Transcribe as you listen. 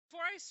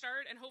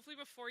start, and hopefully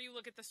before you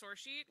look at the source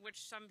sheet, which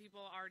some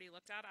people already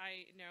looked at,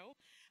 I know,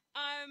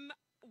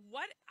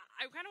 what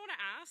I kind of want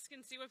to ask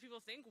and see what people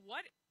think.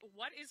 What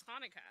is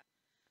Hanukkah?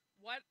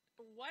 What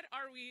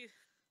are we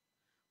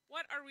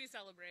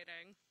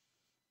celebrating?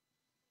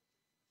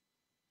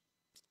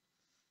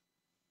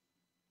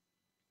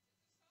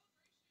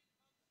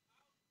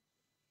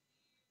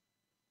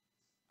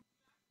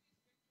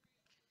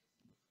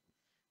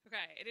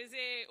 Okay, it is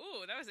a.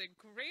 Ooh, that was a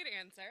great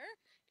answer.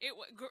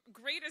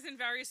 Great as in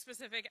very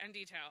specific and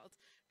detailed.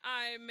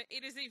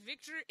 It is a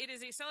victory. It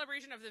is a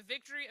celebration of the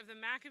victory of the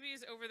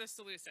Maccabees over the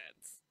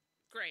Seleucids.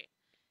 Great.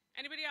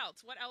 Anybody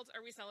else? What else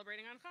are we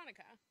celebrating on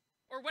Hanukkah?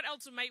 Or what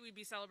else might we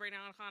be celebrating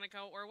on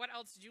Hanukkah? Or what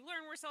else did you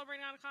learn we're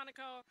celebrating on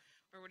Hanukkah?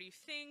 Or what do you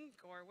think?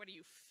 Or what do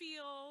you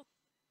feel?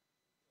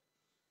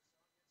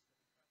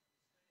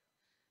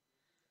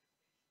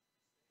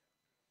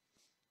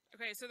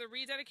 Okay, so the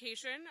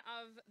rededication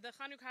of the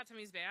Hanukkah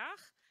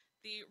Mizbeach,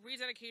 the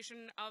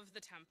rededication of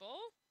the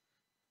temple,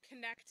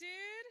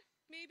 connected,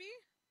 maybe?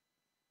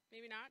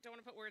 Maybe not. Don't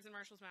want to put words in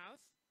Marshall's mouth.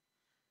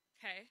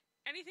 Okay.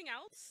 Anything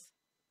else?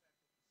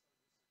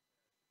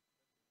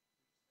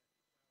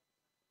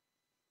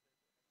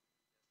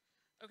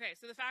 Okay,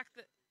 so the fact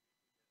that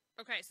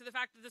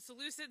the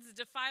Seleucids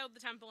defiled the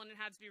temple and it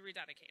had to be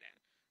rededicated.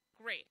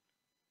 Great.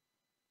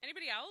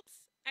 Anybody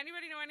else?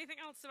 Anybody know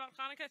anything else about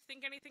Hanukkah?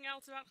 Think anything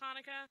else about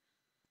Hanukkah?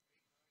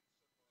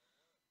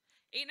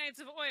 8 nights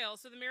of oil.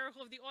 So the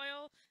miracle of the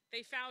oil,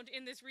 they found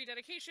in this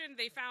rededication,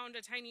 they found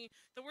a tiny,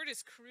 the word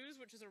is cruse,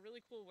 which is a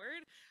really cool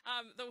word.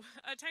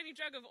 A tiny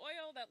jug of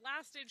oil that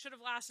should have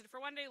lasted for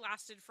 1 day,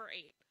 lasted for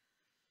 8.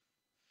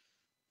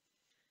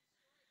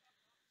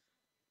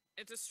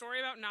 It's a story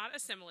about not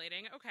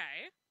assimilating.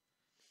 Okay.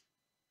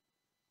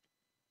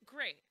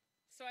 Great.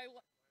 So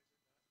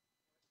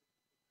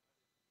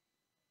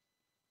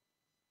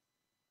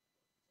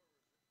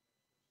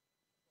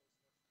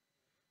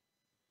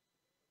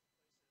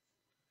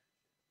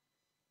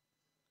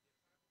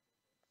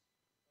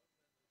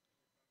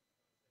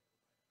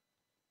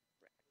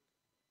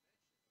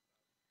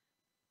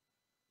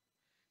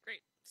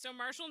Great. So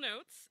Marshall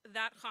notes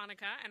that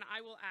Hanukkah, and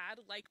I will add,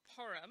 like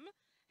Purim,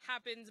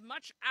 happens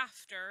much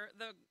after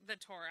the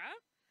Torah.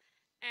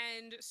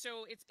 And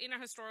so it's in a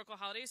historical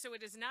holiday, so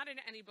it is not in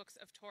any books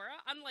of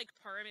Torah. Unlike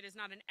Purim, it is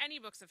not in any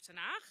books of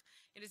Tanakh.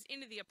 It is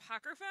in the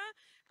Apocrypha.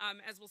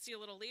 As we'll see a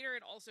little later,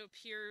 it also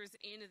appears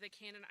in the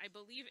canon. I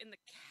believe in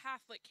the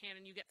Catholic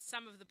canon, you get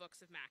some of the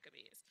books of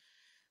Maccabees.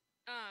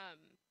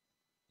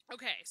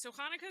 Okay, so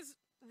Hanukkah's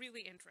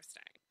really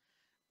interesting.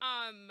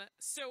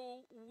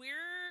 So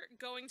we're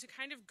going to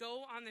kind of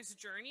go on this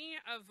journey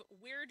of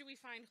where do we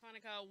find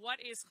Hanukkah? What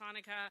is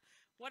Hanukkah?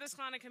 What does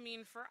Hanukkah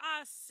mean for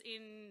us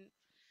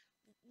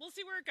we'll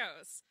see where it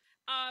goes.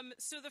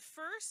 So the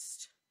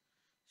first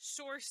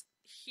source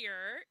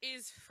here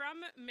is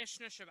from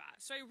Mishnah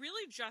Shabbat. So I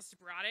really just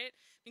brought it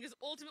because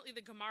ultimately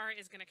the Gemara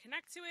is going to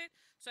connect to it.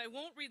 So I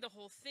won't read the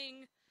whole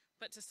thing,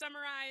 but to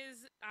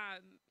summarize,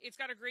 it's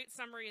got a great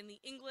summary in the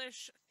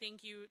English.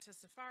 Thank you to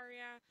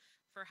Safaria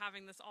for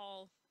having this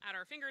all at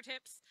our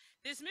fingertips.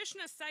 This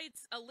Mishnah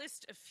cites a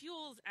list of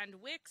fuels and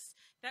wicks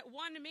that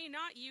one may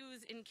not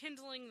use in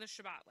kindling the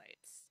Shabbat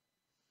lights.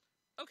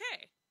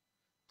 Okay,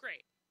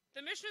 great.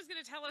 The Mishnah is going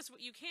to tell us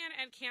what you can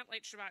and can't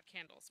light Shabbat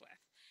candles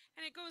with.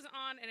 And it goes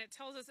on and it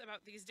tells us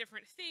about these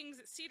different things: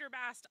 cedar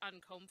bast,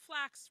 uncombed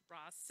flax,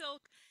 raw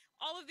silk,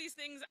 all of these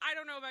things. I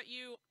don't know about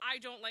you. I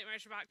don't light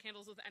my Shabbat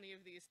candles with any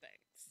of these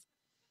things.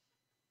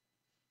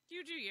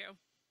 You do you.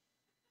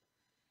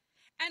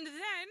 And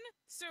then,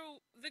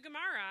 so the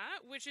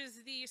Gemara, which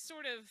is the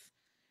sort of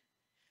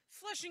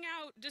fleshing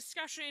out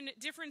discussion,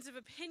 difference of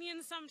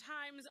opinion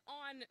sometimes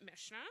on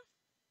Mishnah,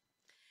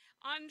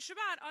 on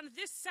Shabbat, on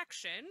this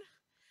section,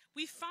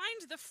 we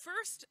find the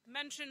first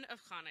mention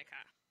of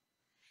Hanukkah.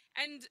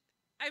 And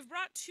I've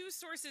brought two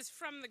sources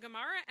from the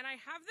Gemara, and I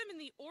have them in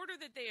the order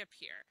that they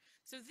appear.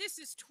 So this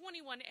is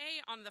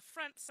 21a on the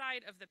front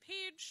side of the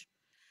page.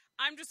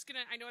 I'm just going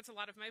to, I know it's a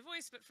lot of my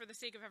voice, but for the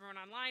sake of everyone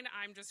online,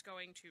 I'm just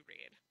going to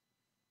read.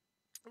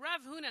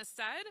 Rav Huna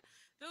said,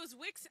 those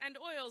wicks and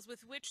oils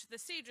with which the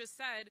sages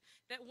said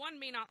that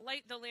one may not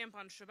light the lamp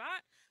on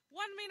Shabbat,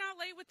 one may not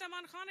light with them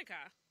on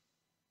Hanukkah.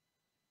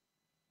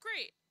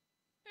 Great.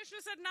 Mishnah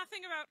said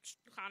nothing about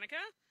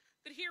Hanukkah,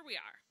 but here we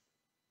are.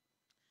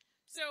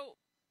 So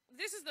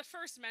this is the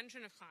first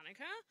mention of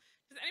Hanukkah.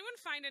 Does anyone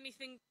find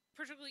anything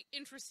particularly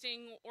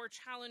interesting or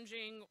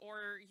challenging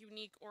or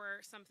unique or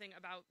something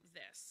about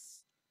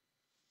this?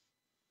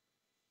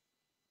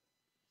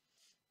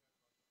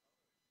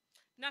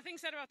 Nothing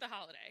said about the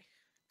holiday.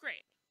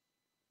 Great.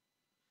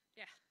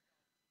 Yeah.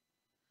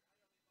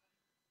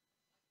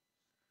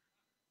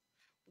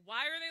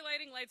 Why are they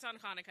lighting lights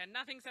on Hanukkah?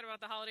 Nothing said about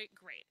the holiday.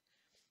 Great.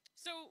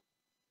 So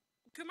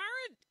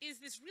Gemara is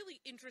this really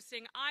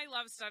interesting, I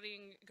love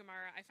studying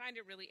Gemara. I find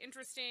it really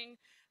interesting.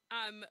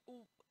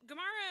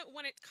 Gemara,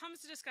 when it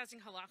comes to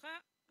discussing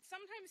halacha,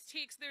 sometimes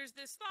there's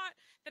this thought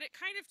that it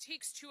kind of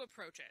takes two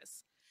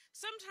approaches.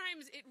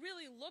 Sometimes it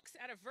really looks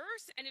at a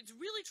verse and it's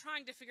really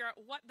trying to figure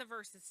out what the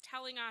verse is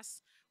telling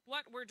us,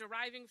 what we're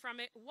deriving from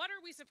it, what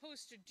are we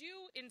supposed to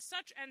do in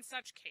such and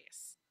such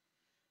case.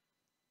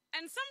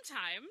 And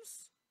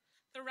sometimes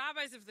the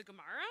rabbis of the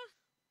Gemara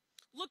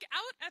look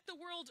out at the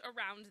world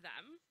around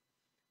them,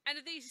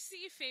 and they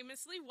see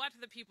famously what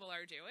the people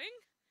are doing,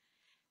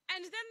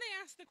 and then they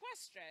ask the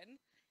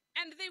question,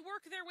 and they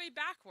work their way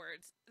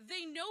backwards.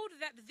 They know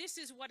that this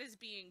is what is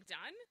being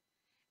done,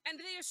 and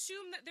they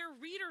assume that their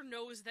reader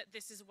knows that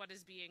this is what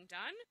is being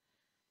done,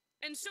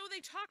 and so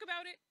they talk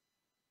about it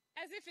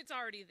as if it's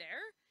already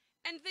there,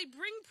 and they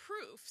bring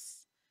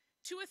proofs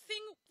to a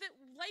thing that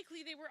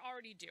likely they were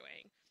already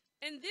doing.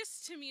 And this,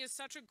 to me, is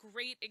such a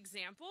great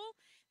example.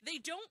 They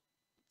don't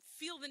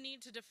feel the need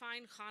to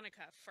define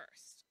Hanukkah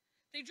first.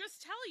 They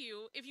just tell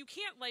you, if you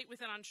can't light with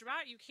it on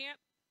Shabbat, you can't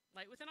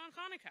light with it on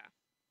Hanukkah.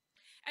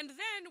 And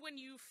then when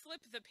you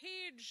flip the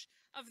page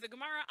of the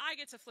Gemara, I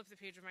get to flip the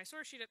page of my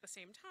source sheet at the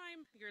same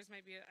time. Yours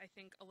might be, I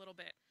think, a little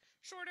bit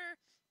shorter.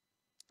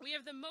 We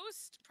have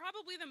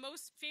probably the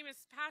most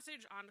famous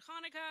passage on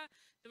Hanukkah,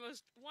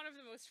 one of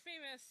the most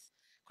famous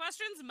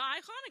questions,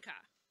 my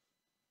Hanukkah.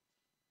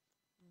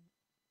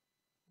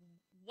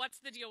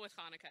 What's the deal with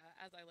Hanukkah,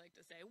 as I like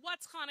to say?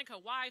 What's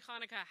Hanukkah? Why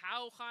Hanukkah?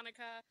 How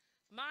Hanukkah?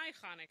 My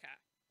Hanukkah.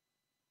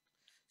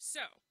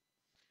 So,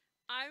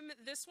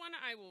 this one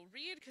I will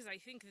read because I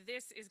think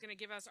this is going to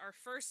give us our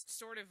first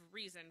sort of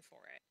reason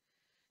for it.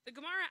 The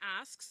Gemara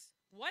asks,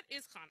 what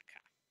is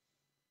Hanukkah?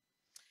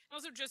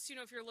 Also, just,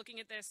 if you're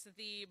looking at this,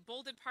 the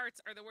bolded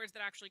parts are the words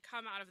that actually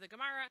come out of the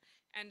Gemara,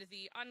 and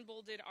the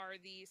unbolded are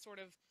the sort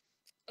of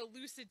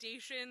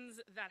elucidations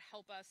that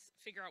help us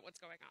figure out what's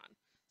going on.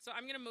 So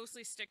I'm going to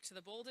mostly stick to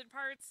the bolded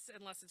parts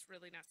unless it's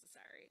really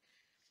necessary.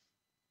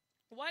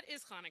 What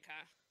is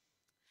Hanukkah?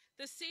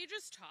 The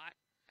sages taught,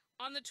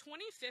 on the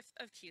 25th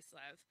of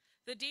Kislev,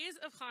 the days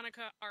of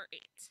Hanukkah are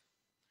 8.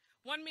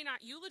 One may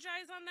not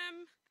eulogize on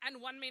them,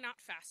 and one may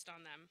not fast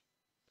on them.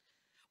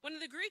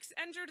 When the Greeks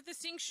entered the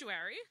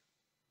sanctuary,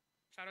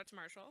 shout out to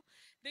Marshall,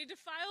 they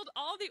defiled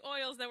all the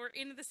oils that were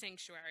in the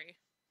sanctuary.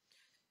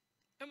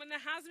 And when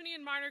the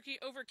Hasmonean monarchy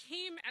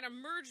overcame and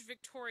emerged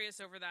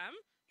victorious over them,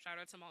 shout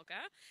out to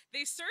Malka,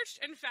 they searched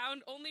and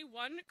found only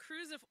one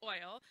cruse of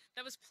oil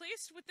that was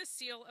placed with the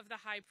seal of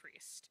the high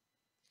priest.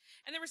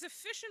 And there was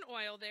sufficient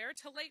oil there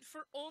to light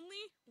for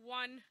only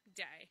 1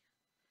 day.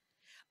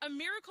 A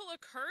miracle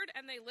occurred,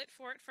 and they lit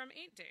for it from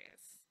 8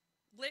 days.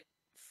 Lit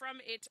from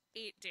it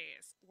 8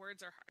 days. Words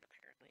are hard,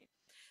 apparently.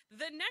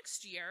 The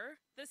next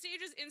year, the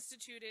sages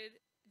instituted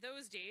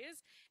those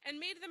days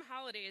and made them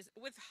holidays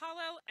with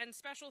Hallel and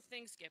special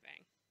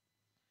Thanksgiving.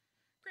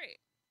 Great.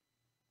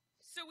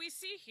 So we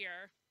see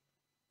here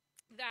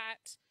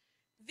that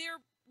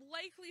they're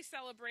likely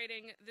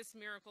celebrating this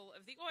miracle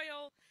of the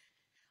oil.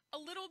 A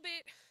little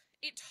bit,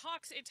 it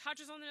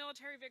touches on the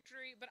military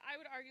victory, but I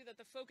would argue that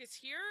the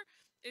focus here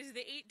is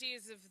the 8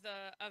 days of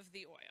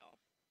the oil.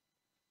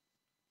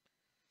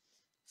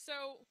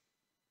 So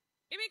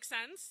it makes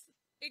sense.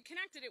 It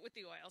connected it with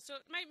the oil. So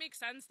it might make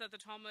sense that the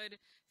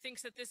Talmud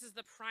thinks that this is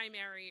the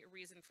primary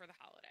reason for the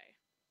holiday.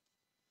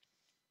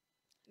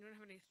 Anyone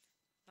have any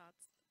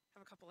thoughts?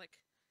 Have a couple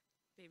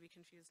maybe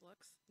confused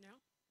looks? No?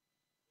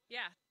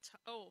 Yeah.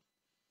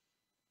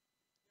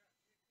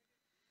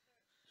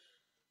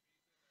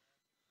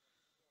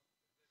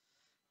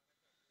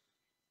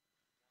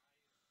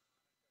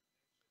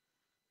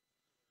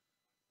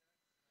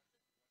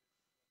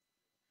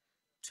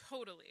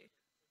 Totally.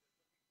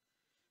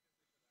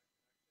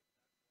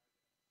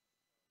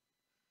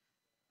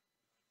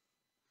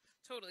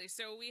 Totally.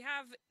 So we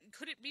have,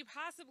 could it be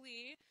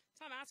possibly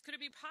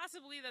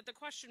that the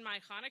question my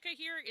Hanukkah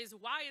here is,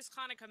 why is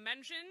Hanukkah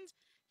mentioned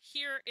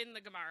here in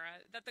the Gemara?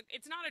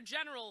 It's not a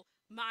general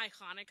my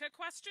Hanukkah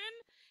question.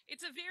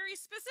 It's a very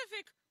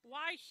specific,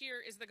 why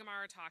here is the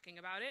Gemara talking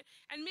about it?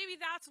 And maybe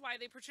that's why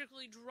they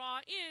particularly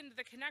draw in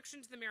the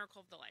connection to the miracle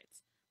of the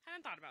lights.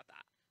 Hadn't thought about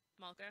that.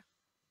 Malka?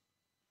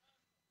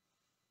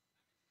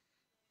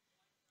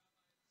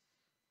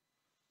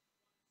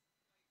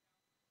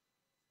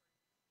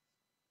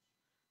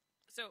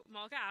 So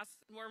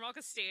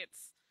Malka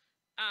states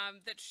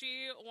that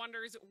she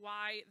wonders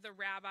why the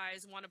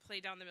rabbis want to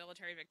play down the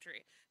military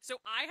victory. So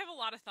I have a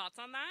lot of thoughts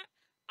on that.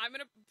 I'm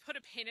going to put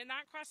a pin in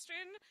that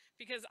question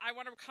because I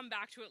want to come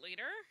back to it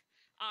later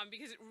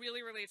because it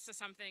really relates to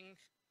something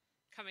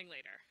coming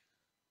later.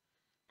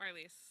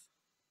 Marlies.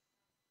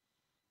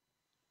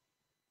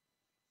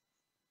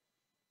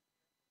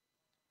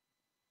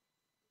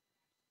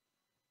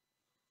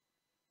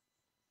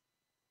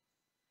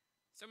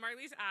 So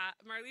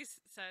Marlies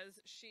says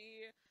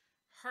she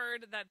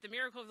heard that the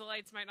miracle of the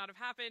lights might not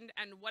have happened,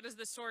 and what is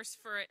the source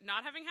for it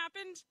not having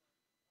happened?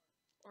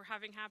 Or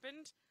having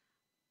happened?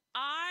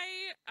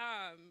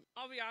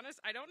 I'll be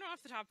honest, I don't know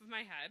off the top of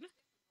my head.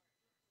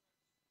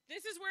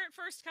 This is where it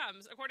first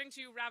comes, according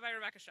to Rabbi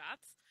Rebecca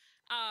Schatz.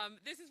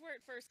 This is where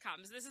it first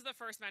comes. This is the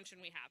first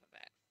mention we have of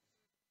it.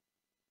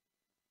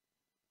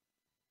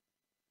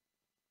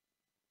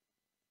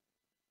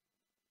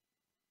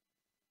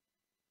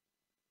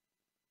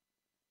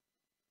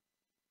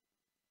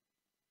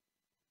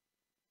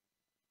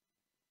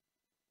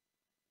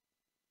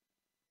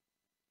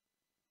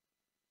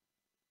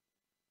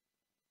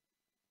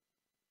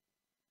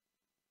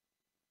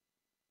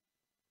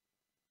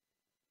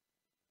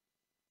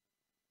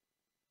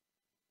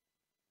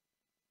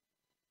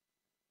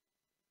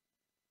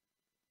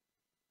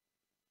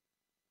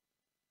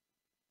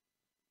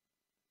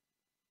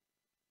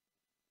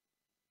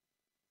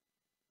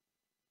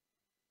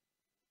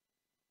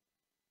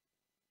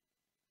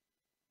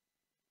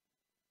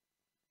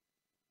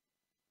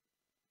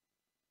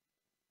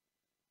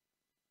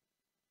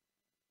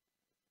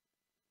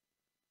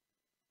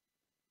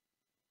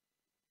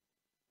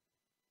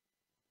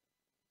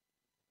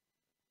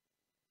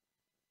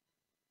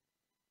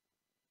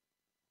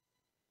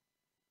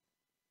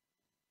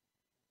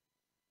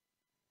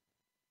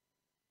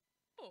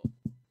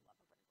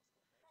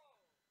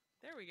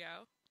 we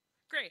go.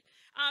 Great.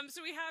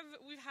 So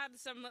we've had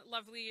some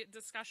lovely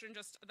discussion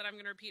just that I'm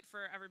going to repeat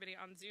for everybody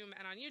on Zoom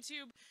and on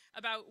YouTube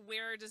about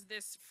where does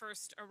this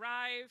first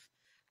arrive.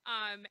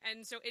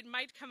 And so it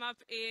might come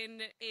up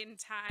in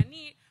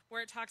Ta'anit,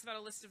 where it talks about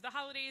a list of the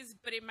holidays,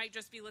 but it might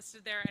just be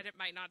listed there and it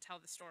might not tell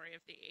the story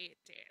of the 8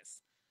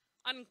 days.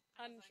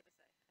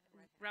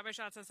 Rabbi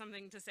Schatz has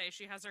something to say.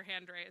 She has her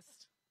hand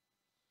raised.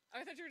 Oh,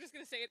 I thought you were just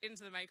going to say it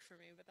into the mic for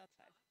me, but that's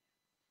fine.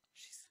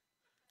 She's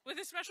with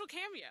a special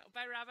cameo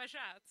by Rabbi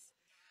Schatz.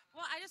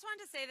 Well, I just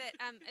wanted to say that,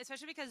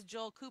 especially because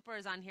Joel Cooper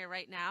is on here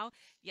right now.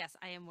 Yes,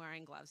 I am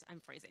wearing gloves.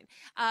 I'm freezing.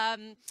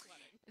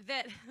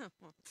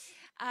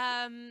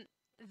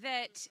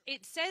 That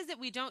it says that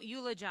we don't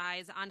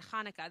eulogize on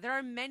Hanukkah. There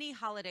are many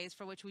holidays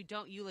for which we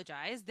don't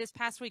eulogize. This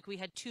past week we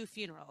had 2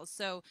 funerals,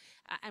 so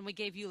and we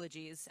gave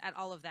eulogies at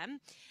all of them.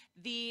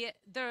 The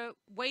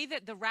way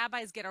that the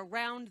rabbis get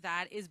around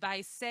that is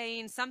by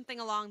saying something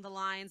along the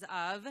lines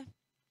of,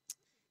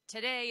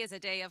 today is a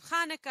day of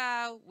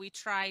Hanukkah. We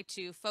try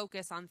to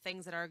focus on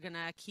things that are going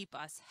to keep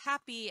us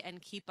happy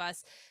and keep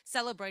us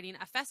celebrating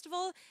a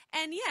festival.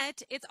 And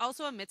yet, it's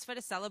also a mitzvah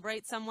to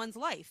celebrate someone's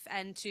life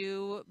and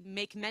to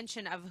make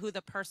mention of who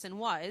the person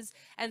was.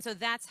 And so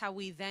that's how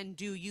we then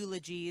do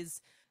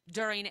eulogies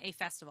during a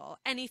festival.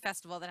 Any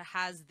festival that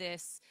has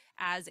this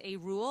as a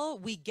rule,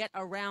 we get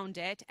around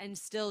it and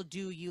still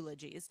do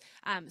eulogies.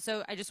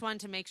 So I just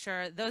wanted to make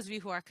sure those of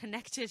you who are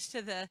connected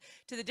to the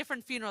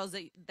different funerals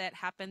that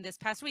happened this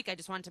past week, I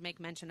just wanted to make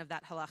mention of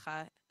that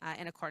halacha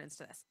in accordance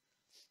to this.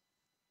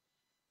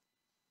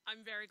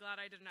 I'm very glad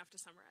I didn't have to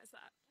summarize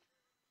that.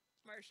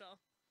 Marshall.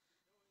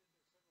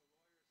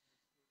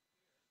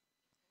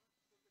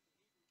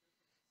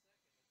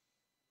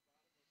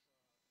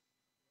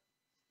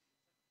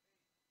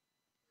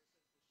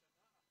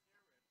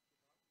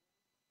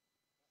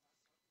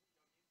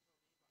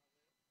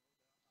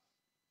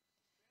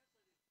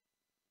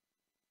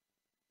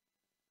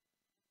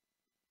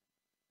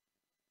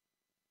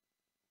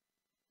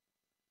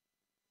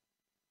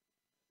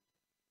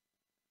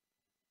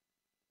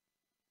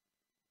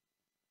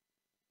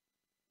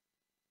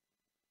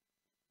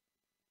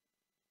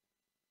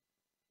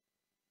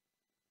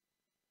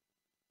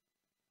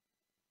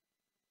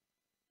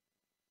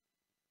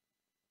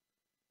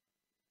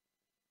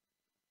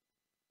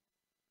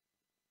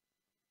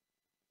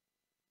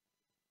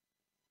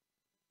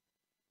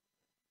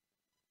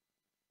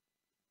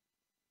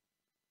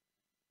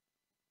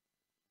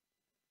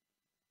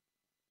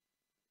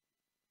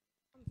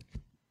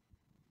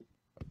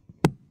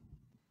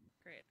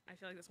 Great. I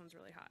feel like this one's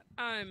really hot.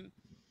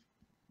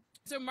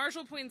 So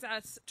Marshall points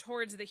us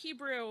towards the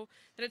Hebrew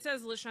that it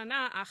says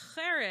Lishana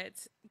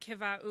acheret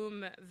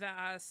kiva'um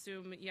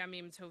ve'asum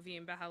yamim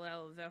tovim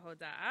behalel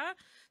ve'hoda'a.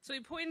 So he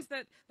points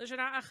that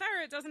Lishana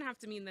acheret doesn't have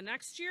to mean the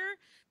next year,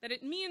 that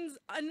it means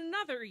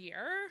another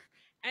year,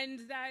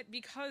 and that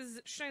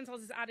because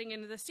Steinsaltz is adding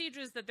into the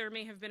stages that there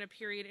may have been a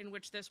period in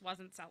which this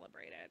wasn't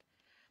celebrated.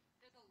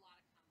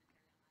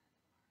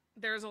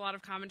 There's a lot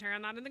of commentary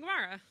on that in the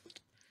Gemara.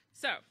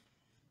 So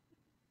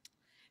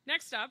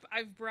next up,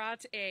 I've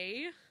brought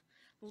a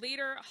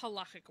later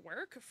halachic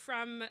work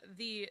from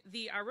the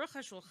Aruch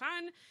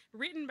HaShulchan,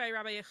 written by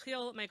Rabbi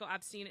Yechiel Michael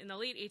Epstein in the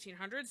late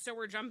 1800s. So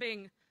we're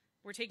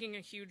taking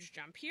a huge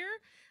jump here.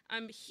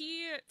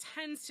 He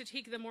tends to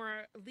take the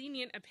more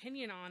lenient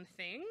opinion on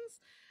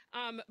things,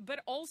 but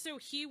also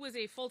he was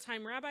a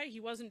full-time rabbi. He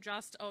wasn't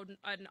just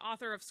an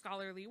author of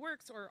scholarly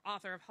works or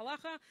author of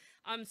halacha.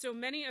 So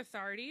many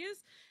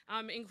authorities,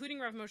 including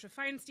Rav Moshe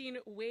Feinstein,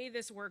 weigh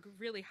this work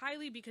really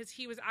highly because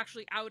he was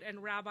actually out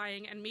and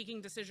rabbiing and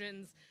making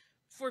decisions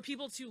for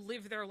people to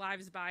live their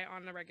lives by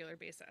on a regular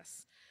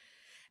basis.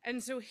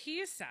 And so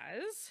he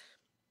says,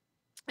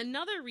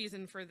 another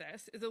reason for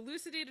this is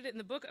elucidated in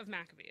the book of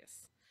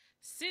Maccabees.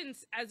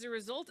 Since, as a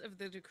result of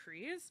the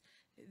decrees,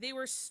 they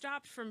were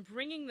stopped from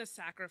bringing the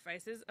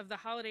sacrifices of the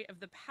holiday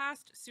of the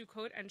past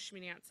Sukkot and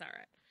Shmini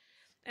Atzeret.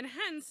 And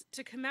hence,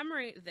 to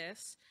commemorate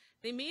this,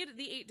 they made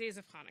the 8 days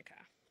of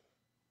Hanukkah.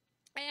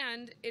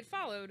 And it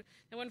followed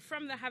that when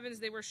from the heavens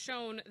they were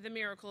shown the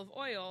miracle of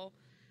oil,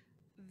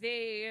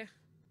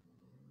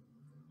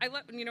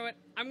 you know what,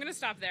 I'm going to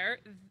stop there.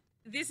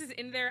 This is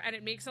in there and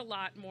it makes a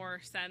lot more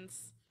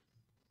sense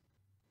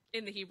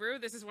in the Hebrew.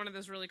 This is one of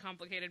those really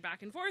complicated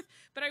back and forth,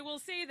 but I will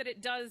say that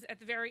it does at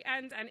the very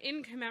end, and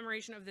in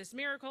commemoration of this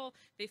miracle,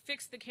 they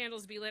fixed the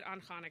candles be lit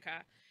on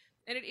Hanukkah.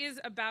 And it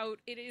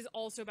is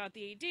also about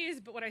the 8 days,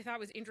 but what I thought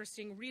was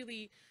interesting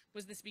really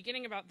was this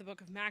beginning about the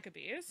book of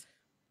Maccabees.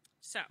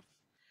 So,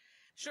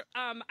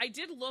 I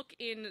did look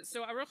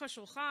so Aruch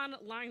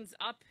HaShulchan lines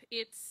up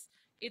its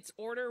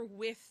order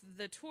with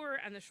the Tur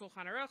and the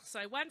Shulchan Aruch. So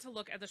I went to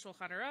look at the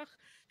Shulchan Aruch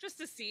just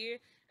to see,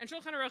 and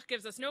Shulchan Aruch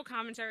gives us no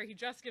commentary. He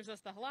just gives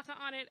us the halacha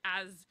on it,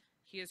 as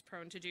he is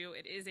prone to do.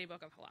 It is a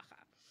book of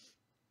halacha.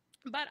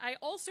 But I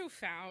also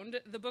found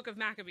the book of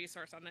Maccabees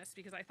source on this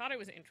because I thought it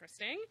was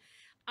interesting.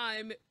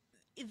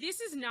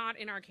 This is not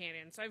in our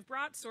canon. So I've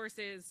brought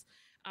sources,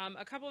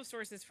 a couple of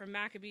sources from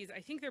Maccabees. I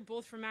think they're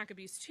both from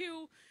Maccabees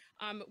too,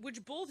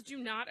 which both do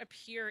not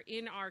appear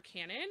in our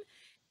canon.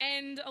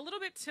 And a little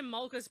bit to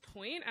Malka's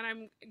point, and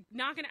I'm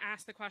not going to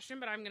ask the question,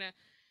 but I'm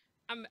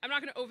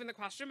not going to open the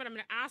question, but I'm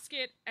going to ask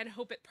it and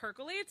hope it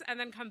percolates and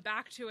then come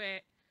back to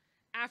it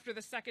after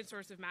the second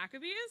source of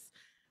Maccabees.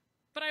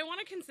 But I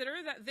want to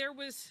consider that there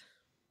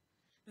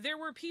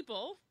were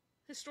people,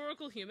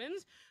 historical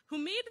humans, who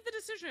made the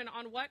decision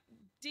on what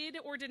did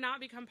or did not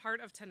become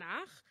part of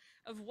Tanakh,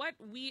 of what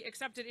we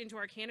accepted into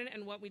our canon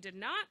and what we did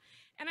not.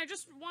 And I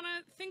just want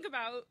to think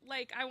about,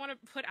 like, I want to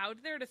put out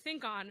there to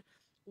think on,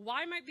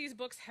 why might these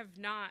books have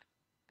not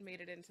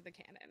made it into the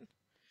canon?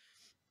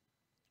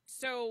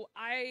 So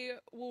I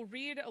will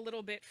read a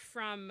little bit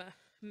from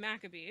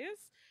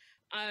Maccabees.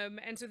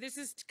 And so this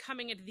is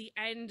coming at the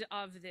end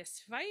of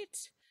this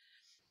fight.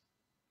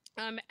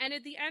 And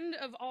at the end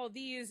of all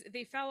these,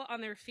 they fell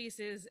on their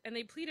faces and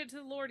they pleaded to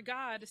the Lord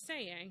God,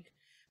 saying,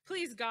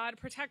 "Please, God,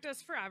 protect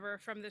us forever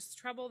from this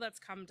trouble that's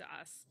come to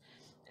us.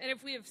 And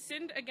if we have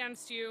sinned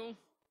against you,"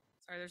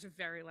 sorry, there's a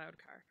very loud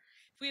car.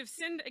 "If we have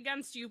sinned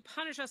against you,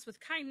 punish us with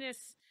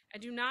kindness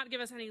and do not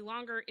give us any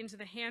longer into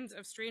the hands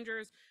of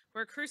strangers who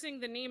are cursing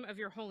the name of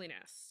your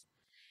holiness."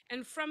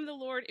 And from the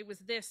Lord it was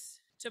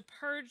this, to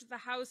purge the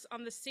house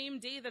on the same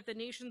day that the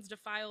nations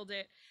defiled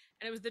it,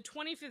 and it was the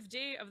 25th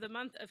day of the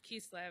month of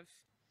Kislev.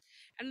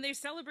 And they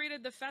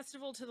celebrated the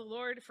festival to the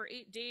Lord for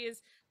 8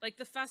 days, like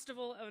the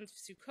festival of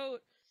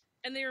Sukkot,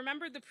 and they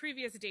remembered the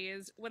previous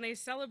days when they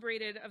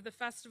celebrated of the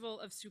festival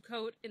of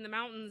Sukkot in the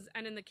mountains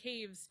and in the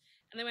caves,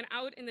 and they went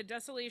out in the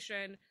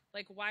desolation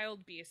like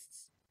wild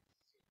beasts.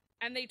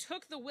 And they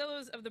took the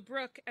willows of the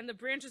brook and the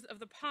branches of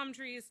the palm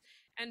trees,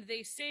 and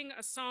they sang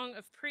a song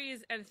of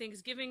praise and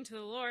thanksgiving to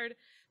the Lord,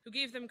 who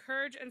gave them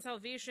courage and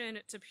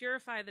salvation to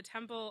purify the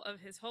temple of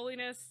his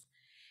holiness.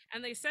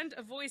 And they sent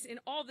a voice in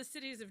all the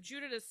cities of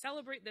Judah to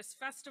celebrate this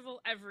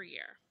festival every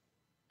year.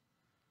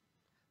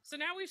 So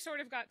now we've sort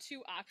of got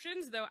two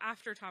options, though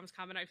after Tom's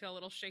comment I feel a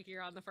little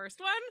shakier on the first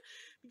one.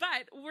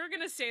 But we're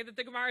going to say that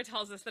the Gemara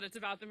tells us that it's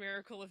about the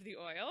miracle of the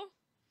oil.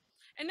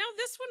 And now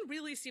this one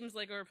really seems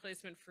like a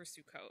replacement for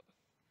Sukkot.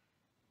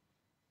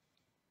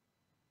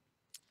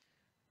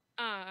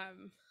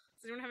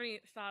 Does anyone have any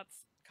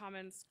thoughts,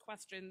 comments,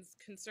 questions,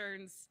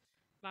 concerns,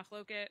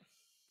 machloket?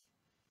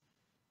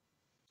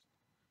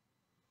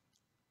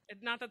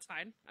 If not, that's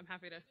fine. I'm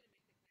happy to.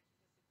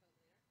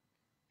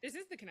 This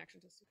is the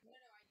connection to Sukkot.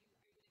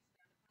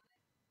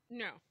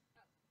 No.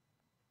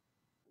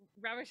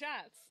 Rabbi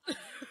Schatz. So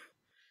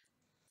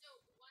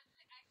one,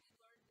 I actually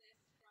learned this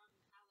from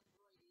Alan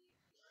Brody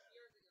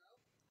years ago.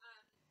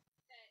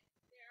 That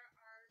there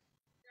are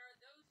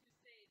those who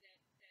say that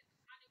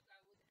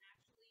Hanukkah was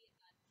actually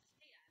a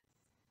chance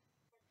for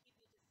people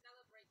to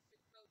celebrate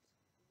Sukkot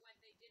when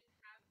they didn't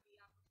have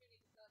the opportunity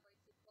to celebrate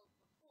Sukkot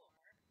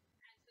before,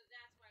 and so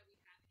that's why we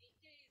have 8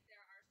 days.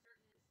 There are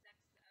certain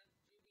sects of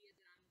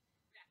Judaism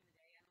back in the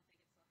day, I don't think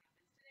it still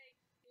happens today,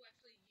 who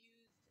actually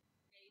used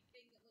a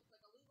thing that looked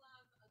like a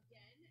lulav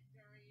again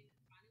during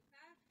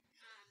Hanukkah,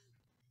 and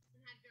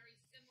had very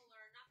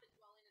similar, not the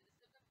dwelling in the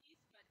sukkah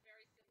piece, but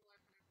very similar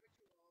kind of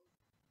rituals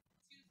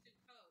to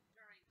Sukkot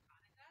during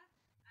Hanukkah.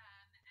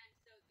 And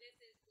so this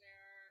is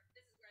where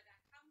that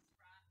comes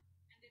from,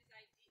 and this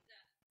idea,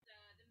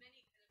 the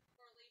many kind of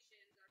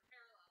correlations or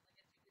parallels, I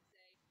guess you could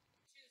say,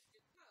 to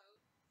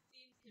Sukkot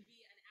seems to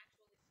be an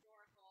actual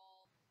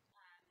historical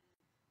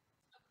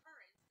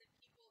occurrence that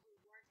people who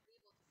weren't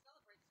able to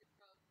celebrate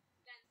Sukkot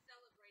then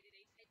celebrated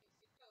a type of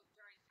Sukkot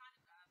during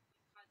Hanukkah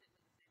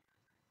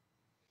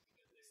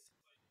because it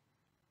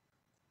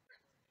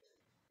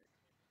was the same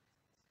time.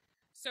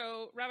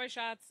 So Rabbi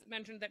Schatz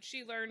mentioned that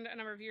she learned a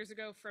number of years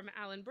ago from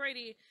Alan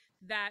Brady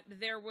that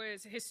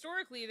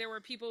historically there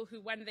were people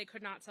who, when they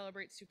could not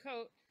celebrate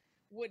Sukkot,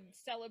 would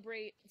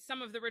celebrate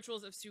some of the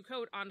rituals of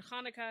Sukkot on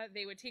Hanukkah.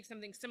 They would take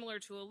something similar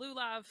to a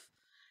lulav,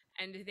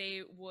 and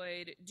they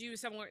would do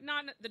similar,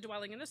 not the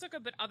dwelling in the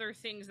sukkah, but other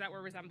things that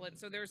were resemblant.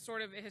 So there's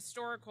sort of a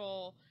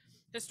historical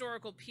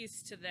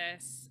piece to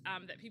this,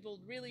 that people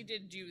really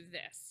did do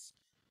this.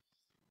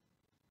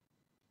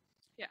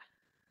 Yeah.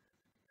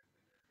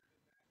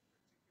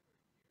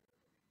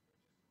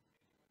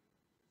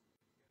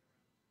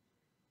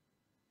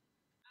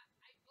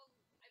 I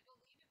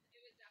believe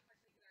it was that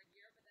particular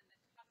year, but then the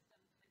custom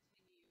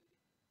continued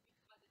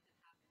because it had happened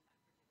that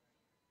particular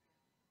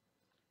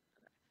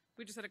year.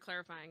 We just had a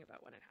clarifying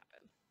about when it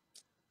happened.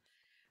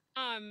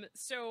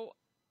 So,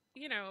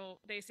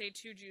 they say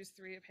 2 Jews,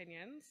 3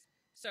 opinions.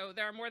 So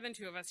there are more than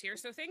 2 of us here.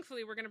 So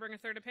thankfully, we're going to bring a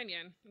third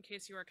opinion in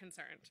case you are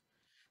concerned.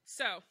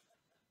 So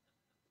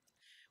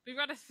we've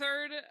got a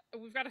third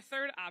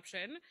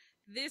option.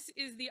 This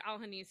is the Al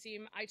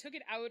Hanisim. I took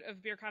it out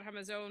of Birkat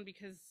Hamazon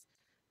because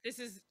this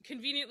is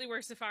conveniently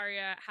where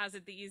Sefaria has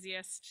it the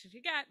easiest to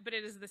get, but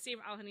it is the same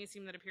Al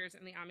Hanisim that appears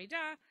in the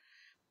Amidah.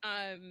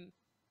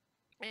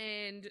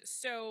 And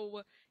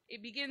so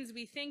it begins,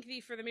 "We thank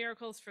thee for the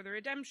miracles, for the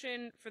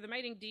redemption, for the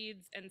mighty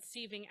deeds and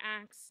saving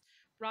acts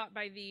wrought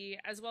by thee,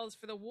 as well as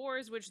for the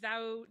wars which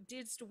thou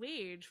didst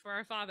wage for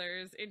our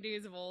fathers in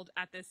days of old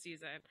at this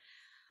season."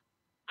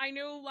 I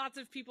know lots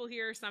of people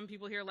here, some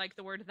people here like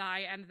the word thy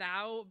and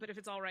thou, but if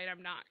it's all right,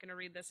 I'm not going to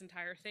read this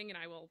entire thing and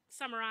I will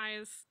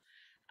summarize.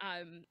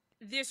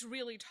 This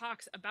really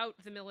talks about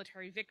the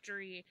military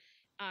victory.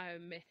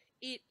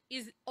 It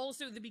is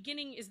also, the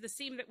beginning is the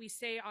same that we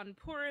say on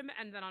Purim,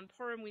 and then on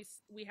Purim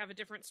we have a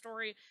different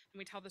story, and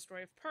we tell the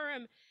story of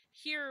Purim.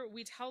 Here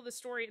we tell the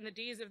story in the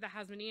days of the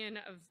Hasmonean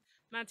of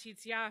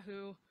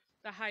Matityahu,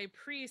 the high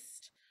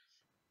priest,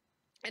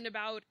 and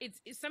about it's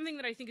something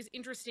that I think is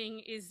interesting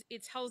is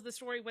it tells the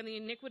story when the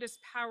iniquitous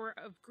power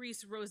of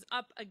Greece rose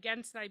up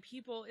against thy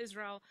people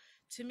Israel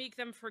to make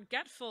them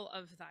forgetful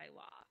of thy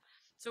law.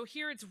 So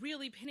here it's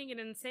really pinning it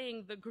and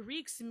saying the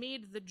Greeks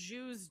made the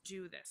Jews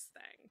do this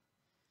thing.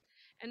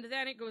 And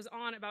then it goes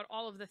on about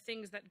all of the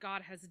things that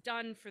God has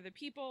done for the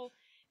people.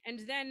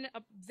 And then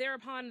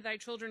thereupon thy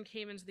children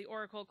came into the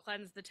oracle,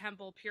 cleansed the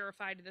temple,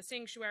 purified the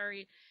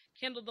sanctuary,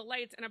 kindled the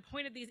lights, and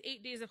appointed these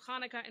 8 days of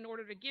Hanukkah in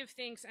order to give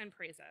thanks and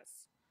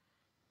praises.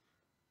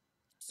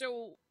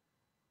 So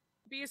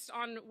based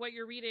on what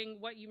you're reading,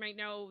 what you might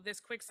know, this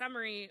quick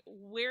summary,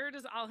 where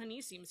does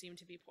Al-Hanisim seem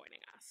to be pointing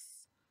us?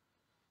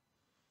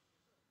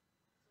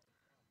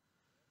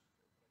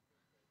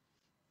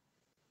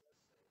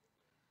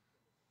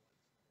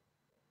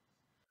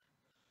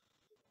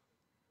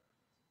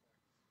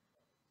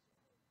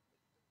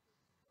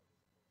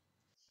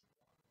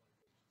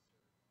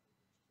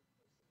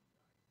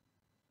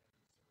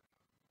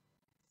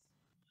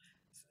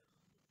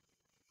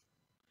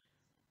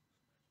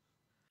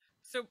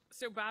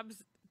 So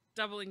Bob's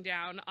doubling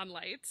down on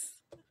lights.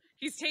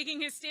 He's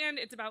taking his stand.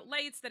 It's about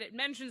lights, that it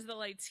mentions the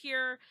lights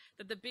here,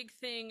 that the big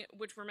thing,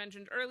 which were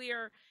mentioned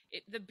earlier,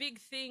 the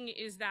big thing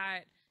is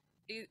that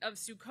of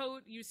Sukkot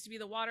used to be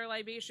the water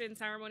libation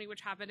ceremony,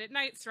 which happened at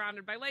night,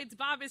 surrounded by lights.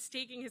 Bob is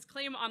staking his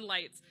claim on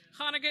lights.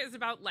 Hanukkah is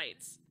about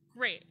lights.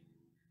 Great.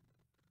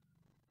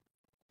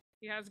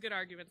 He has good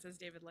arguments, as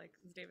David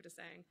is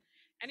saying.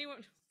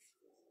 Anyone?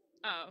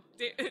 Oh,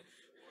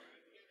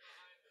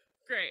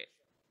 great.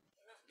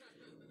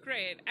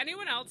 Great.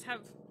 Anyone else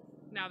have...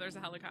 Now there's a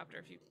helicopter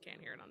if you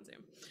can't hear it on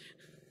Zoom.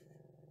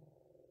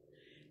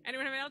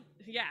 Anyone have else?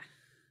 Yeah.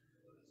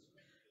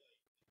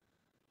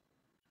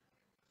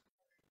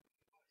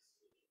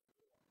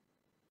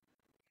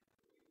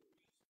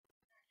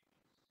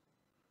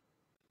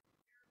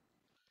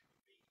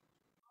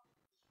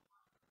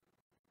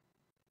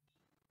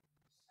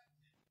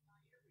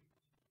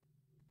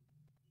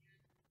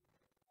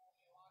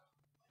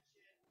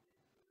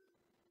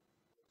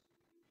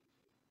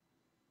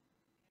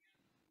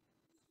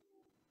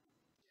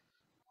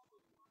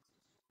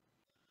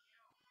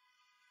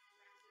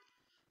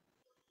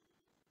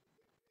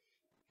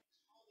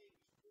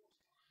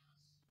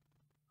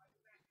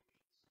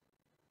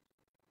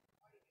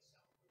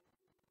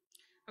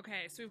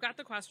 Okay, so we've got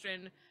the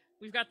question,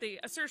 we've got the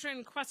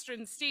assertion,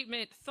 question,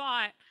 statement,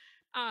 thought,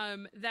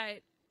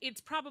 that it's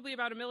probably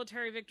about a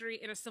military victory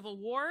in a civil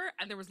war,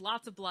 and there was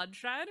lots of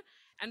bloodshed,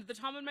 and the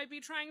Talmud might be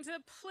trying to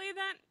play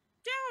that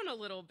down a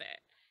little bit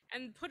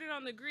and put it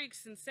on the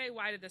Greeks and say,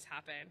 why did this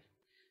happen?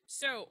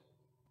 So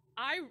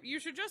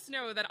you should just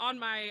know that on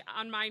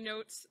my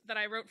notes that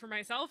I wrote for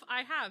myself,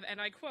 I have,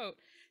 and I quote,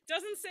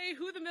 doesn't say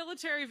who the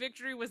military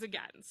victory was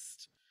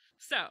against.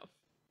 So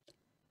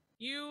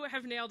you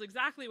have nailed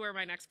exactly where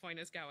my next point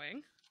is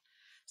going.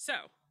 So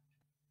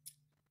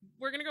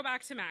we're going to go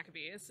back to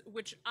Maccabees,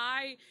 which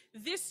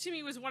this to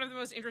me was one of the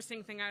most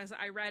interesting things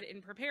I read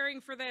in preparing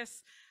for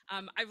this.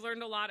 I've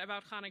learned a lot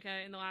about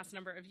Hanukkah in the last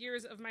number of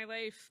years of my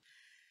life.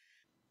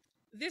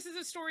 This is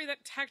a story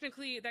that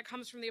technically that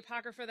comes from the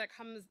Apocrypha,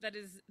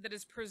 that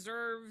is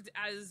preserved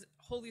as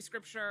Holy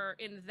Scripture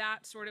in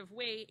that sort of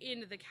way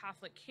in the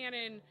Catholic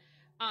canon.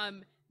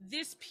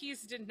 This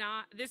piece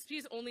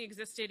only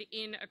existed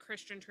in a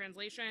Christian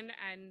translation,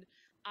 and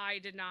I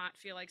did not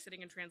feel like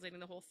sitting and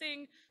translating the whole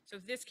thing. So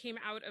this came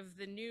out of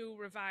the new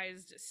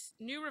revised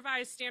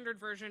standard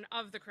version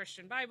of the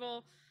Christian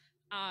Bible.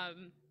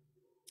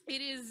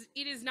 It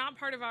is not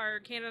part of our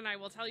canon. I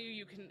will tell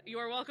you, you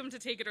are welcome to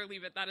take it or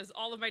leave it. That is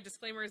all of my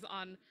disclaimers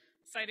on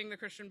citing the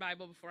Christian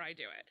Bible before I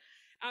do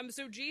it.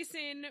 So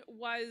Jason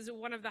was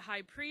one of the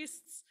high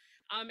priests,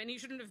 and he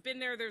shouldn't have been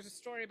there. There's a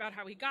story about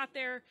how he got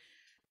there.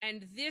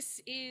 And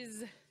this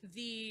is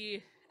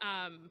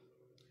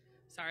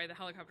sorry, the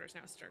helicopter is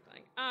now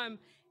circling.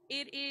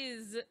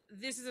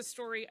 This is a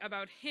story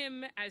about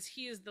him as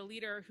he is the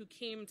leader who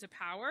came to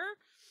power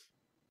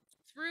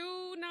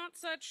through not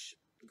such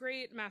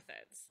great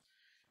methods.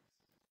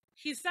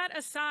 He set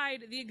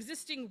aside the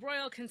existing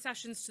royal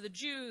concessions to the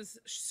Jews,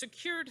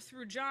 secured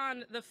through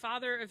John, the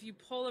father of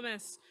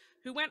Eupolemus,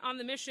 who went on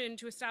the mission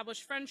to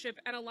establish friendship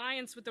and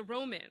alliance with the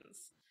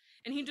Romans.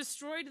 And he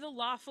destroyed the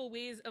lawful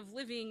ways of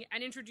living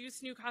and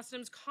introduced new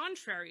customs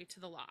contrary to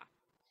the law.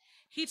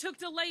 He took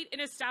delight in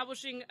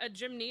establishing a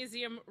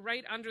gymnasium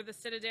right under the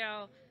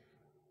citadel,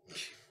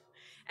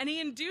 and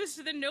he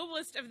induced the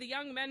noblest of the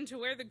young men to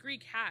wear the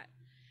Greek hat.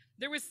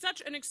 There was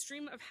such an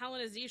extreme of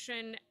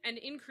Hellenization and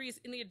increase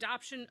in the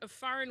adoption of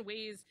foreign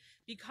ways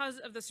because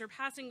of the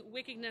surpassing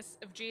wickedness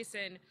of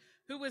Jason,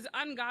 who was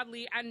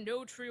ungodly and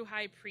no true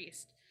high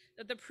priest.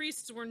 that the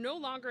priests were no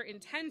longer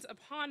intent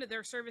upon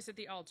their service at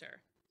the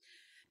altar.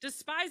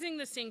 Despising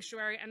the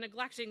sanctuary and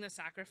neglecting the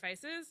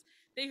sacrifices,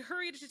 they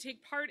hurried to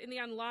take part in the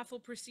unlawful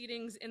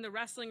proceedings in the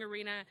wrestling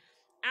arena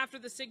after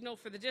the signal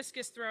for the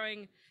discus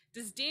throwing,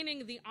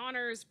 disdaining the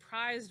honors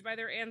prized by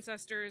their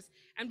ancestors,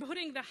 and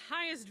putting the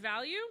highest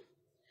value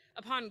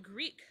upon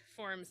Greek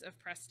forms of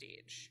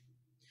prestige.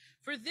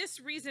 For this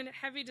reason,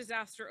 heavy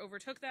disaster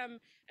overtook them,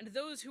 and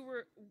those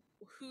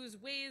whose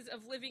ways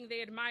of living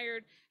they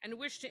admired and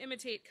wished to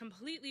imitate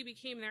completely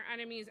became their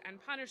enemies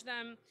and punished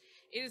them.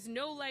 It is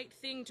no light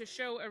thing to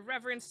show a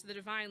reverence to the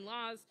divine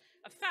laws,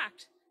 a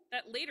fact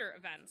that later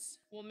events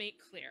will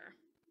make clear.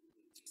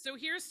 So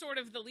here's sort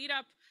of the lead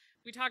up.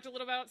 We talked a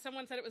little about,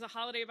 someone said it was a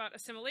holiday about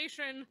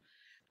assimilation.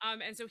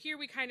 And so here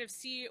we kind of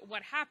see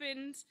what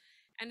happened.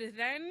 And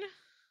then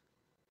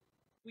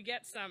we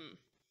get some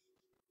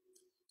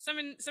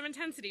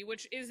intensity,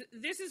 which is,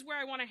 this is where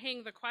I want to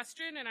hang the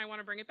question, and I want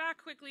to bring it back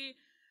quickly.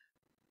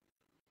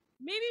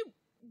 Maybe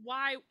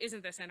why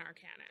isn't this in our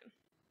canon?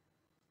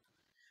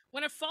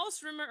 When a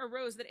false rumor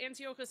arose that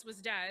Antiochus was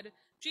dead,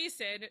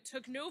 Jason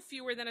took no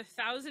fewer than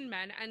 1,000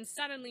 men and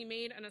suddenly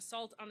made an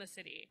assault on the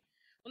city.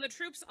 When the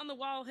troops on the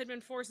wall had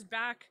been forced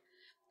back,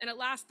 and at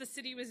last the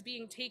city was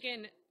being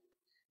taken,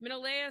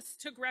 Menelaus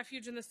took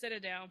refuge in the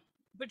citadel.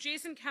 But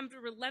Jason kept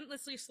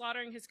relentlessly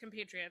slaughtering his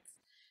compatriots,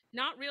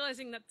 not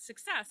realizing that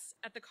success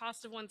at the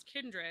cost of one's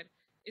kindred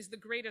is the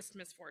greatest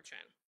misfortune.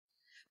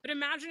 But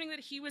imagining that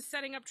he was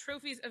setting up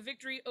trophies of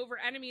victory over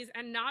enemies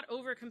and not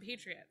over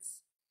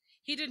compatriots.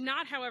 He did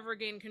not, however,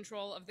 gain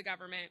control of the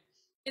government.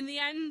 In the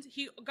end,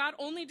 he got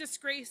only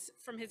disgrace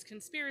from his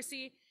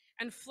conspiracy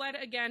and fled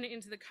again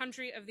into the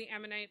country of the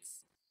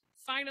Ammonites.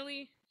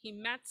 Finally, he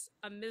met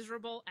a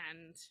miserable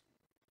end.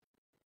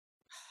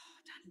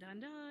 Dun,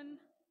 dun, dun.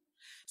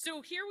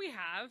 So here we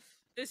have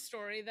this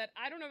story that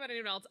I don't know about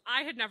anyone else.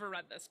 I had never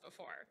read this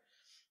before.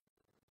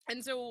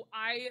 And so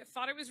I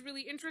thought it was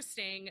really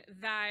interesting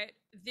that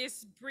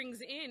this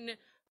brings in,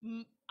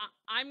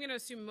 I'm going to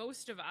assume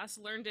most of us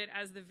learned it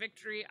as the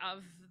victory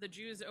of the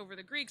Jews over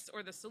the Greeks,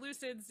 or the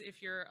Seleucids,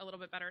 if you're a little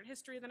bit better at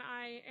history than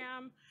I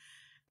am.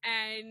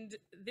 And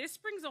this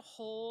brings a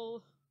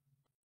whole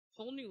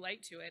new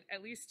light to it,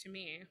 at least to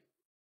me.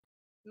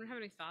 You don't have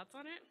any thoughts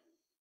on it?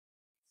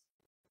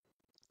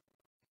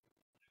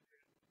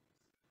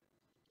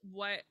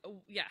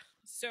 Yeah.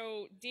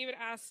 So David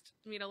asked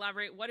me to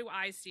elaborate, what do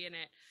I see in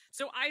it?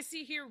 So I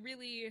see here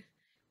really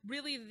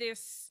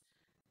this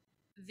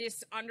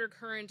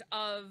undercurrent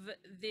of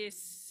the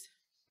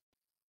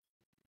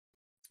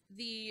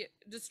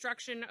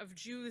destruction of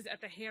Jews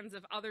at the hands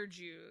of other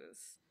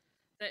Jews.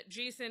 That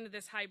Jason,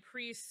 this high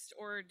priest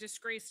or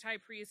disgraced high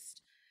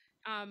priest,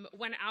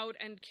 went out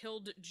and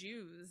killed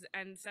Jews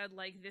and said,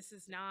 like, this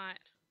is not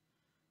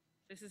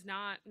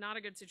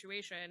a good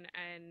situation,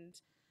 and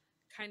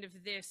kind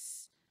of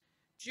this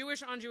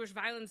Jewish on Jewish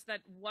violence that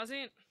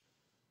wasn't,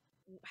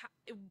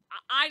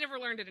 I never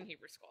learned it in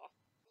Hebrew school.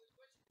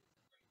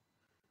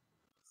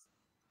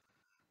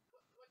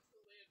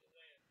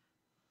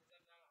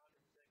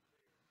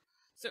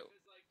 So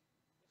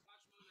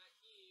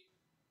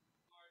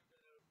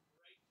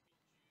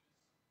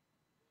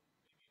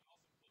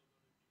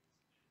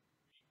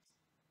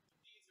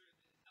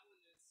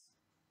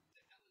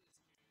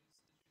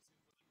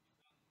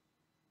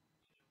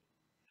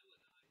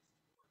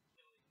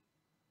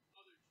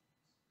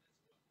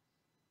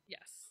yes.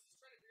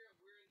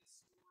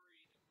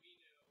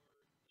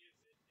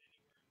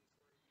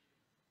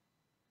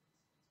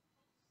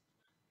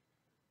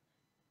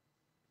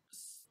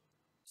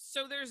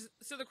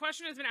 So the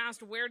question has been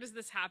asked, where does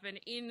this happen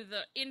in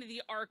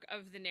the arc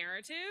of the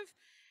narrative,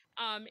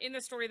 in the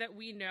story that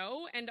we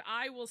know? And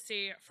I will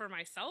say for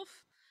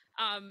myself,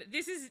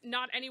 this is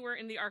not anywhere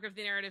in the arc of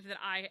the narrative that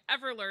I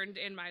ever learned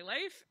in my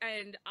life,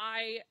 and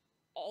I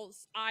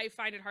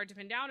find it hard to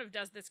pin down if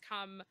does this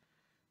come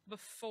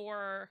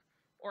before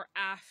or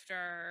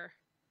after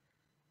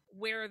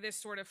where this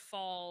sort of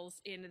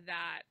falls in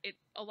that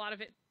a lot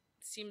of it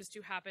seems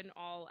to happen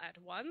all at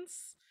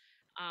once.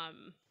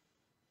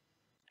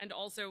 And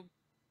also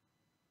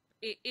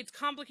it's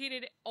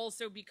complicated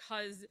also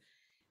because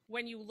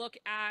when you look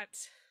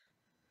at,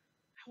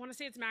 I want to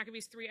say it's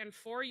Maccabees 3 and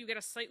 4, you get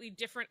a slightly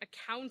different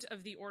account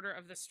of the order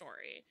of the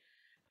story.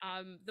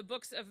 The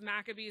books of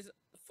Maccabees,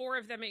 4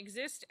 of them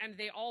exist, and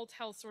they all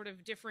tell sort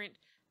of different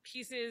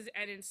pieces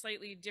and in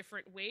slightly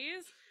different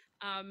ways.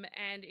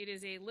 And it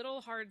is a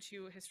little hard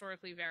to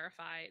historically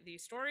verify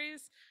these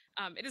stories.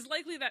 It is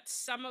likely that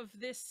some of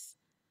this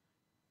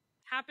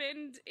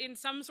happened in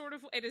some sort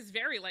of, it is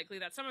very likely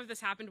that some of this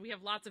happened. We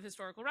have lots of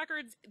historical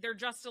records. They're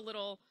just a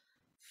little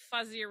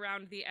fuzzy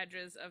around the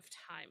edges of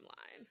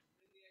timeline.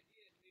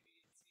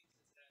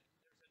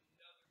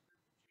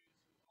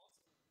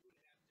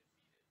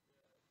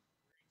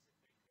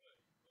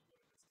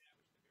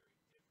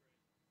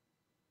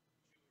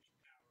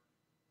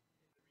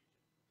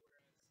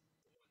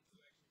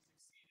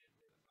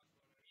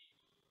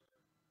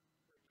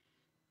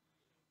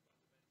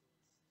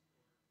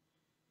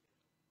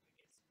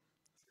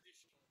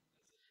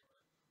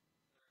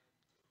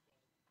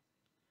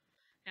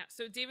 Yeah,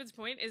 so David's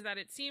point is that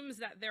it seems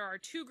that there are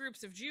two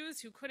groups of Jews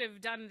who could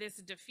have done this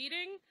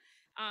defeating.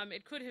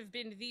 It could have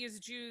been these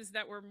Jews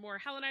that were more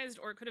Hellenized,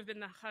 or it could have been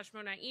the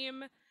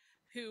Hashmonaim,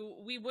 who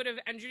we would have,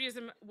 and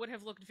Judaism would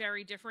have looked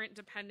very different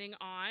depending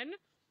on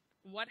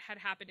what had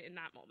happened in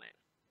that moment.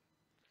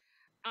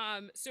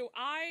 So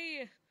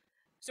I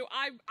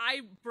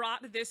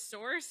brought this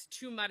source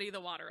to muddy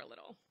the water a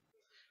little.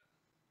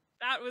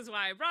 That was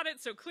why I brought it.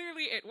 So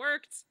clearly it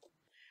worked.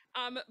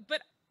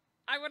 But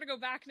I want to go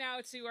back now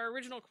to our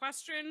original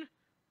question.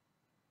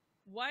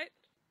 What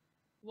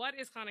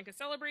is Hanukkah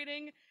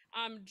celebrating?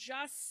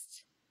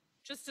 Just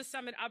to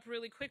sum it up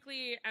really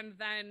quickly, and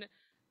then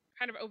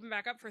kind of open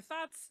back up for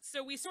thoughts.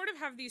 So we sort of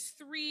have these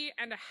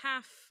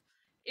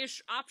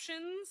 3.5-ish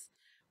options.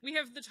 We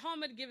have the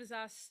Talmud gives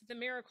us the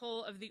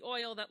miracle of the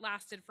oil that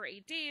lasted for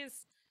 8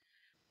 days.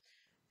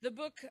 The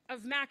book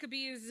of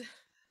Maccabees,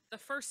 the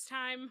first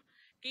time,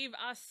 gave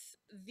us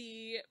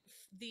the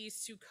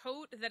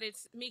Sukkot, that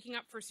it's making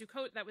up for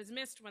Sukkot that was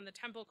missed when the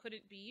temple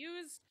couldn't be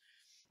used.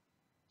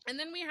 And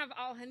then we have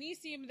Al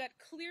Hanisim that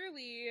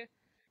clearly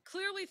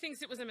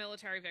thinks it was a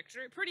military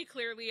victory, pretty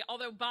clearly,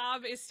 although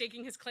Bob is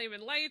staking his claim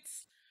in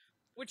lights,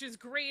 which is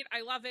great.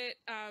 I love it.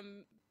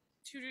 2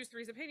 Jews,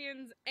 3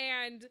 opinions,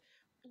 and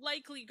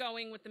likely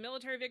going with the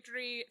military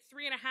victory.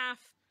 3.5,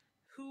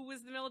 who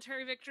was the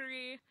military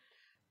victory?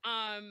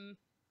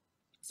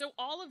 So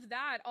all of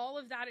that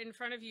in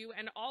front of you,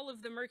 and all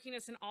of the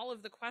murkiness and all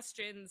of the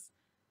questions,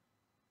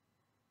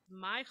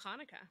 my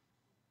Hanukkah.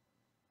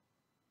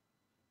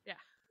 Yeah.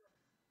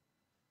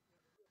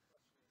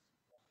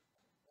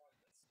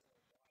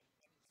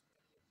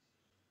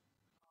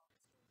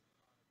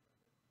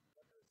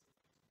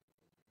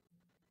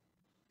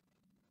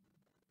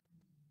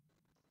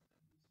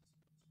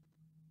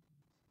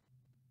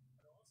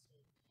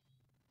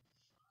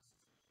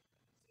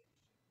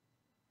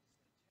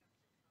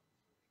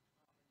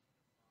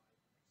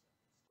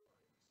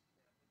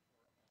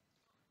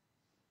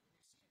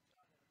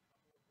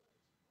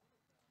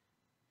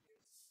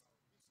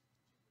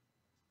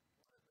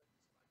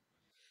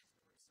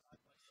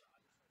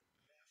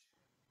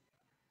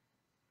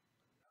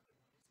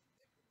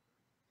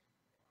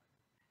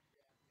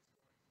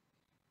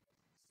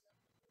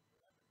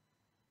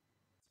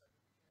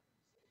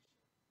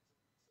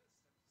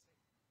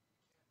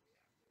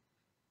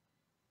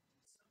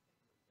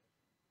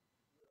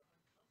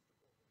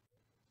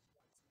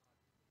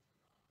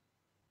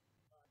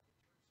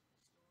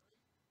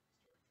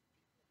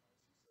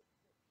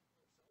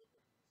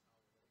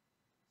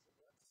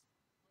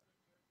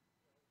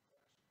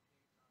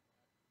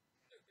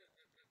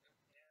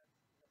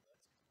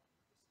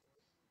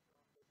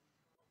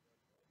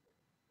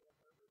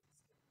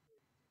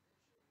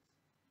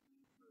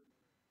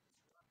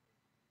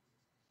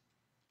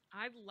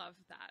 I love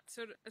that.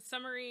 So a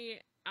summary,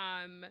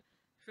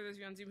 for those of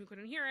you on Zoom who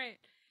couldn't hear it,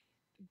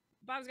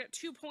 Bob's got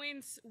 2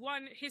 points.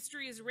 One,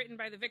 history is written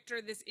by the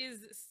victor. This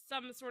is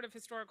some sort of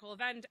historical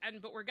event,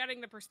 but we're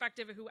getting the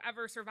perspective of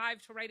whoever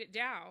survived to write it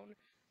down.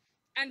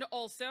 And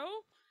also,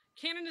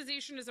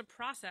 canonization is a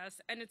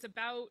process, and it's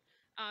about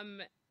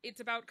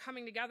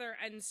coming together.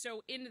 And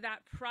so in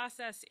that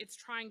process, it's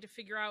trying to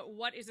figure out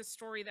what is a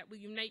story that will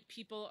unite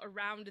people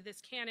around this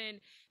canon,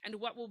 and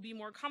what will be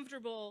more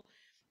comfortable.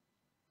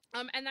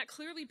 And that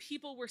clearly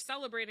people were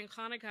celebrating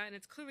Hanukkah, and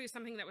it's clearly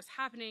something that was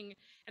happening,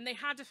 and they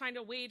had to find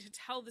a way to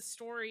tell the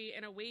story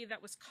in a way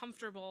that was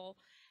comfortable.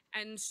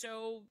 And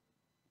so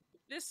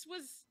this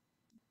was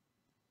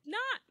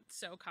not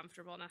so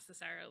comfortable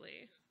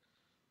necessarily.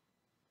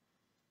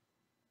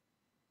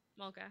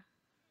 Malka.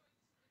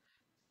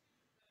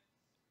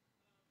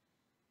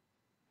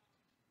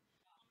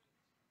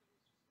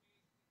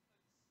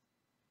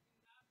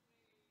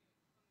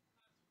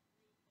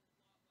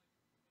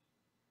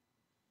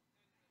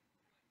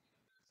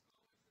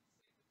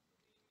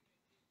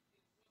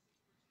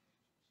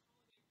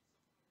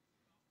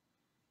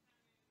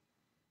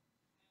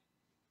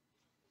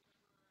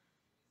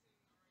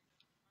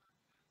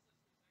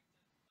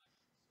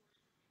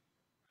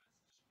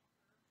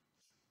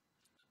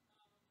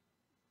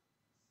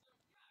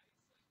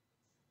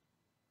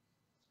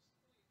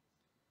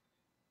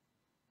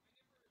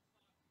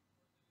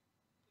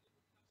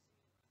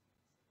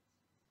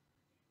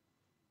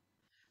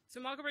 So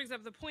Malka brings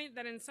up the point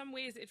that in some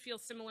ways it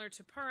feels similar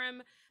to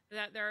Purim,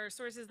 that there are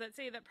sources that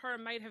say that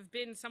Purim might have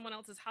been someone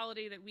else's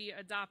holiday that we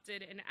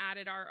adopted and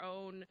added our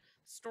own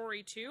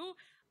story to.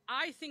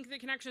 I think the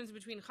connections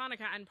between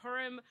Hanukkah and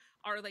Purim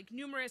are like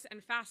numerous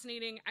and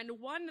fascinating,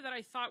 and one that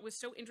I thought was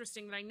so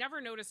interesting that I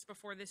never noticed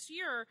before this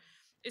year,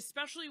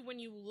 especially when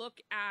you look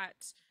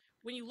at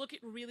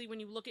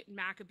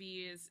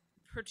Maccabees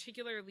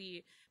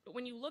particularly, but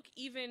when you look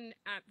even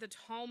at the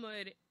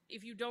Talmud,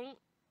 if you don't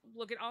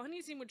look at Al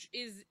Hanisim, which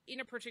is in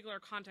a particular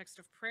context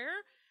of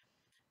prayer,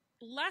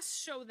 less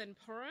so than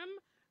Purim,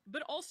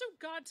 but also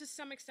God to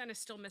some extent is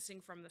still missing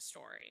from the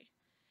story.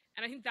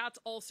 And I think that's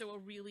also a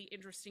really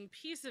interesting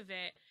piece of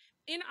it,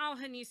 in Al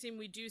Hanisim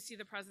we do see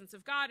the presence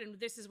of God, and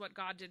this is what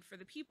God did for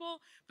the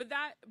people. But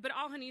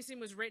Al Hanisim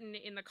was written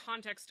in the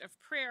context of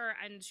prayer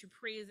and to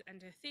praise and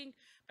to think.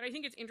 But I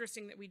think it's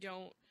interesting that we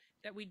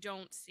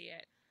don't see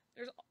it.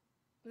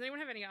 Does anyone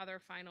have any other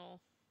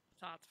final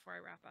thoughts before I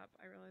wrap up?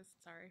 I realized,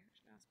 sorry, I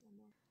should ask one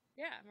more.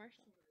 Yeah,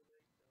 Marshall.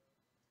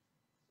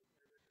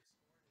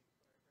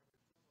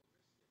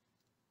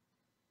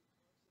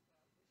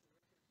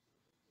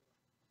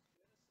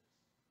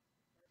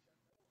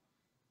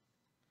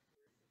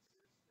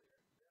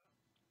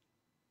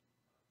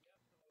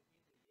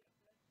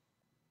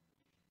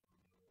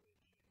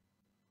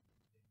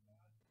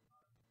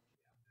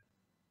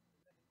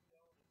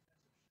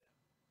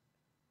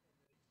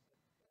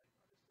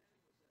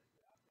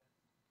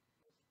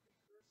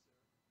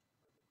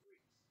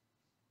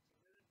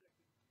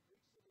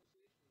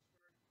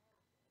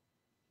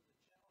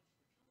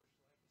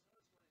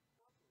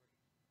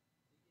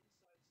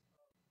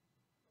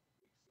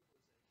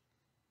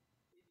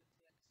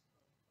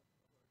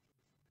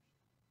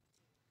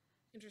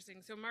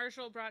 Interesting. So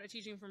Marshall brought a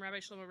teaching from Rabbi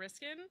Shlomo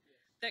Riskin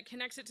that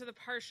connects it to the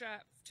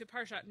Parshat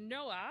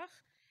Noach,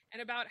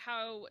 and about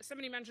how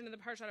somebody mentioned in the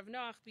Parshat of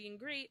Noach being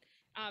great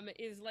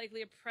is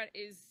likely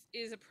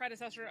is a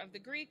predecessor of the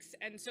Greeks,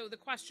 and so the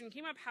question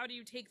came up: how do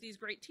you take these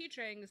great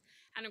teachings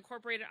and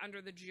incorporate it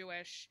under the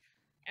Jewish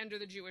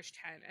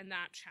tent, and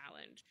that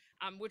challenge,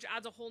 which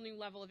adds a whole new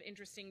level of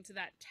interesting to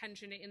that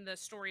tension in the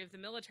story of the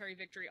military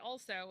victory,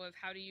 also of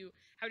how do you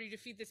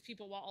defeat this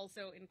people while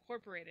also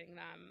incorporating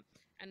them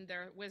and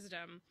their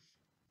wisdom.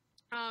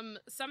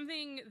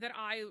 Something that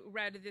I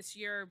read this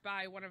year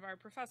by one of our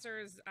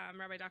professors,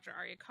 Rabbi Dr.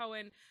 Aryeh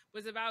Cohen,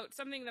 was about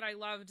something that I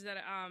loved that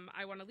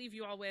I want to leave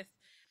you all with,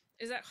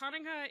 is that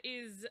Hanukkah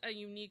is a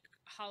unique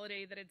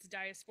holiday, that it's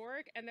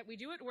diasporic, and that we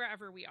do it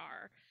wherever we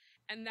are.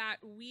 And that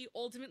we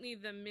ultimately,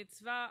 the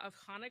mitzvah of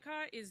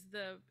Hanukkah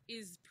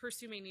is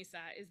Persumei Nisa,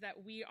 is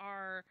that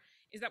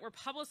we're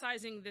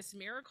publicizing this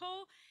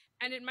miracle.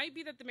 And it might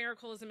be that the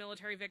miracle is a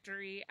military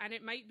victory, and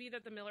it might be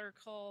that the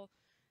miracle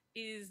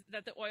is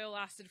that the oil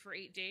lasted for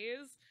 8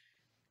 days,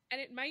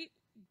 and it might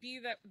be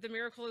that the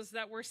miracle is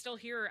that we're still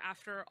here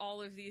after all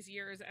of these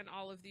years and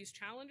all of these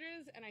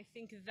challenges. And I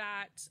think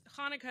that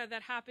Hanukkah,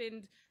 that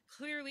happened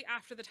clearly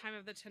after the time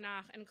of the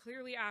Tanakh, and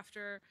clearly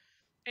after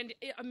and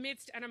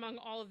amidst and among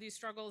all of these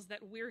struggles,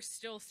 that we're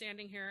still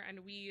standing here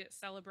and we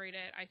celebrate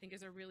it, I think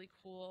is a really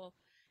cool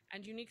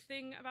and unique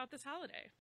thing about this holiday.